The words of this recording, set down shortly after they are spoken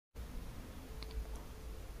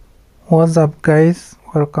What's up guys,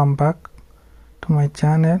 welcome back to my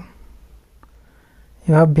channel.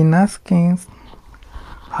 You have been asking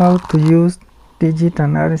how to use digit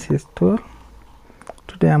analysis tool.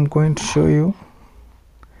 Today I'm going to show you.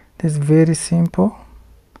 This is very simple.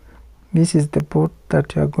 This is the board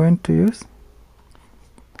that you are going to use.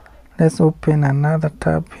 Let's open another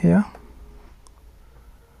tab here.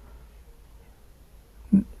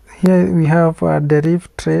 Here we have a Deriv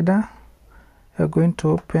trader. You are going to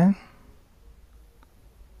open.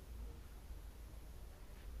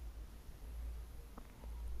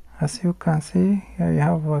 As you can see, here you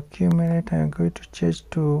have accumulator. I'm going to change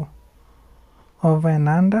to over and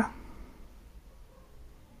under.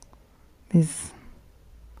 This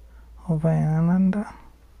over and under.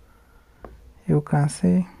 You can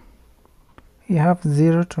see you have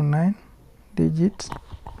 0 to 9 digits.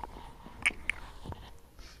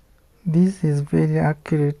 This is very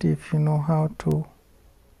accurate if you know how to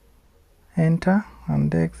enter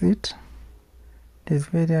and exit. It is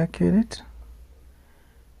very accurate.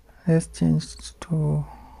 Let's change to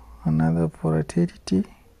another volatility.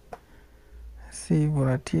 Let's see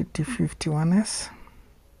volatility 51s.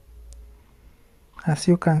 As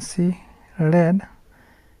you can see, red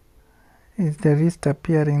is the least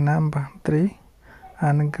appearing number 3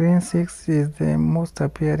 and green 6 is the most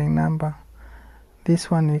appearing number.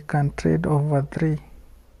 This one we can trade over 3.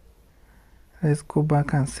 Let's go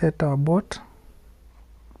back and set our bot.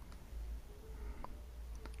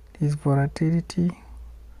 This volatility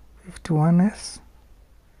 51s.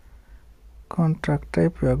 Contract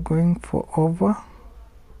type we are going for over.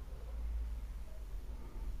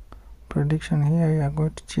 Prediction here we are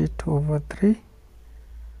going to change to over 3.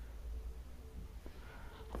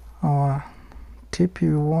 Our TP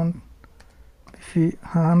we want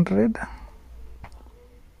 100.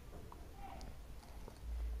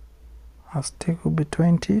 Our stake will be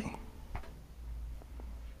 20.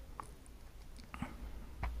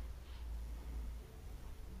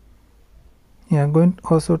 We are going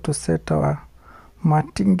also to set our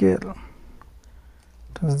martingale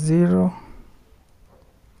to 0.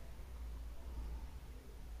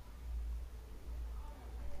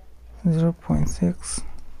 .6.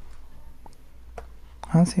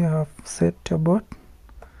 Once you have set your bot,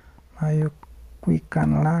 now we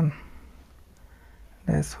can learn.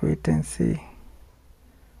 Let's wait and see. You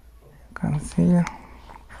can see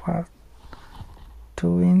first 2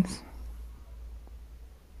 wins,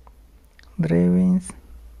 3 wins,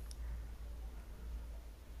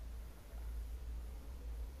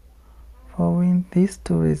 4 wins. This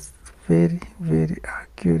tool is very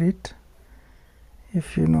accurate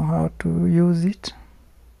if you know how to use it.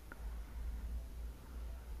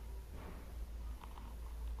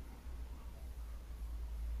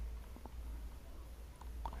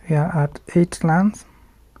 We are at 8 lands,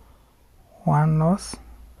 1 loss.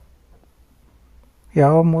 We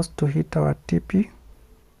are almost to hit our TP.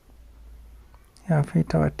 We have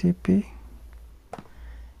hit our TP.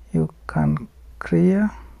 You can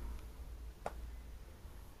clear.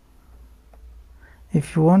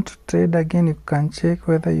 If you want to trade again, you can check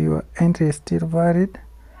whether your entry is still valid.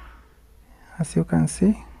 As you can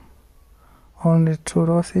see, only 2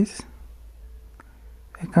 losses.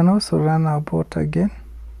 You can also run our bot again.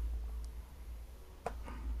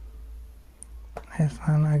 Let's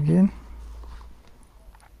run again.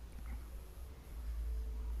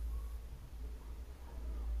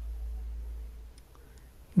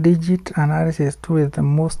 Digit analysis tool is the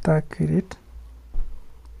most accurate.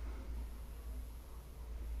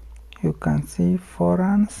 You can see 4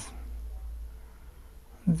 runs,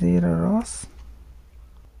 0 loss.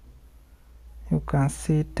 You can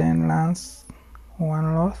see 10 runs,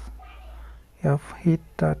 1 loss. You have hit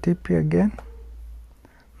the TP again.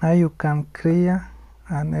 Now you can clear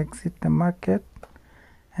and exit the market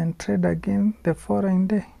and trade again the following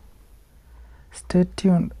day. Stay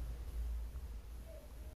tuned.